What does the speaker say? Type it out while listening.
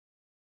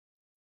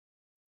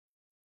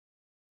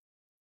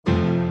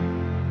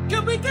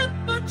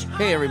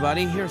Hey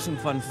everybody, here's some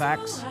fun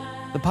facts.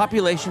 The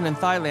population in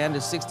Thailand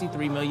is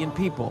 63 million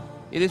people.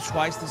 It is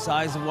twice the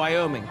size of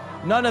Wyoming.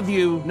 None of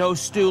you know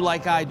Stu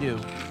like I do.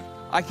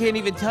 I can't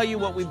even tell you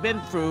what we've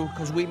been through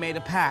because we made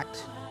a pact.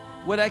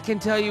 What I can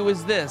tell you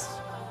is this.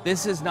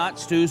 This is not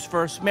Stu's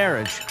first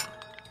marriage.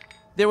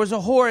 There was a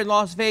whore in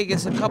Las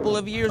Vegas a couple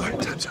of years ago. All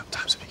right, time's up.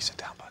 You can sit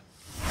down, bud.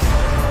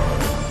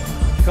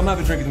 Come have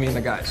a drink with me and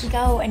the guys.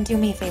 Go and do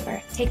me a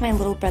favor. Take my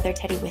little brother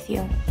Teddy with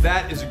you.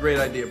 That is a great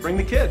idea. Bring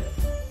the kid.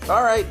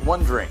 All right,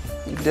 one drink.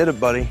 You did it,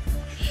 buddy.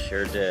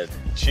 Sure did.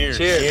 Cheers.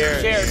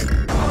 Cheers. Cheers.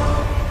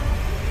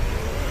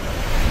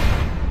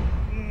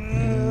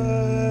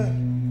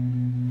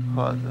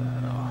 What the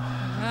hell?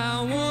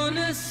 I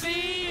wanna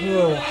see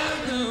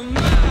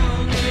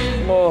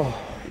Oh,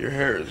 your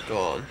hair is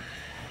gone.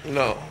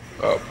 No.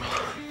 Oh.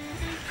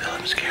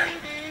 I'm scared.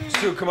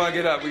 Stu, come on,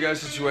 get up. We gotta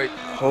situate.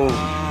 Oh.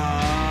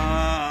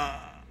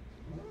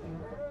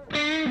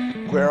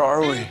 Where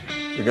are we?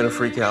 You're gonna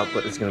freak out,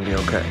 but it's gonna be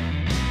okay.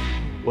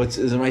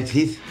 Is it my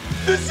teeth?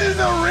 This is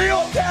a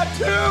real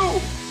tattoo!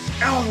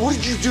 Alan, what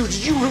did you do?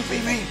 Did you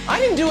roofie me? I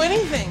didn't do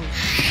anything.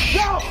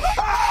 No!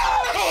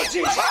 Oh,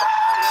 jeez!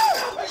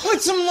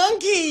 It's a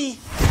monkey.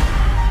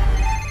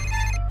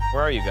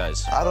 Where are you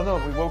guys? I don't know.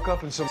 We woke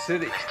up in some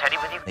city.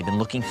 They've been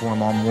looking for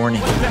him all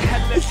morning.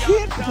 I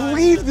can't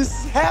believe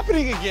this is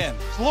happening again.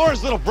 It's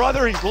Laura's little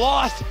brother. He's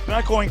lost. We're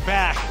not going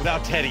back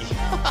without Teddy.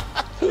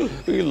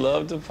 We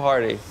love to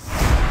party.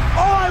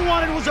 All I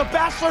wanted was a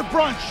bachelor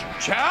brunch.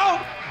 Chow?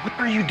 What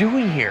are you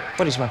doing here?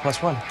 Buddy's my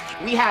 +1.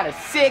 We had a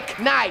sick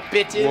night,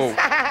 bitches.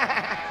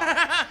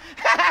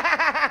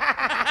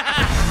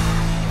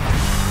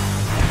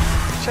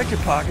 Check your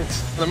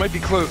pockets. There might be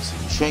clues.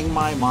 Chiang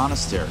Mai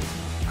Monastery.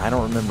 I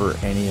don't remember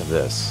any of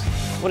this.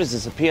 What is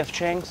this, a P.F.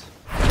 Chang's?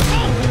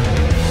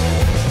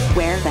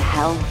 Where the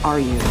hell are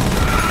you?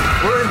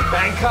 We're in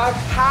Bangkok.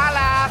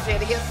 Holla,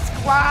 city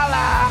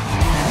squala.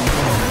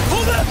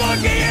 Pull that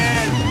monkey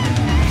in!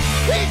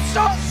 He's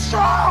so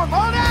strong.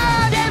 Hold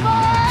on, hey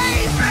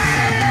boys.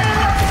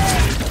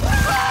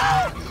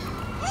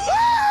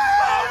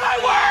 Oh my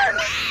word!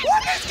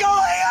 What is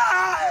going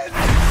on?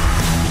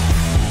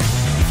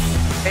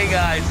 Hey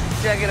guys,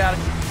 check it out.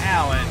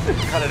 Alan.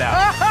 Cut it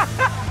out.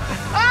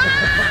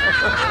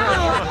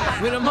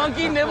 When a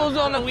monkey nibbles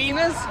on a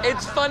weenus,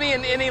 it's funny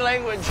in any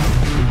language.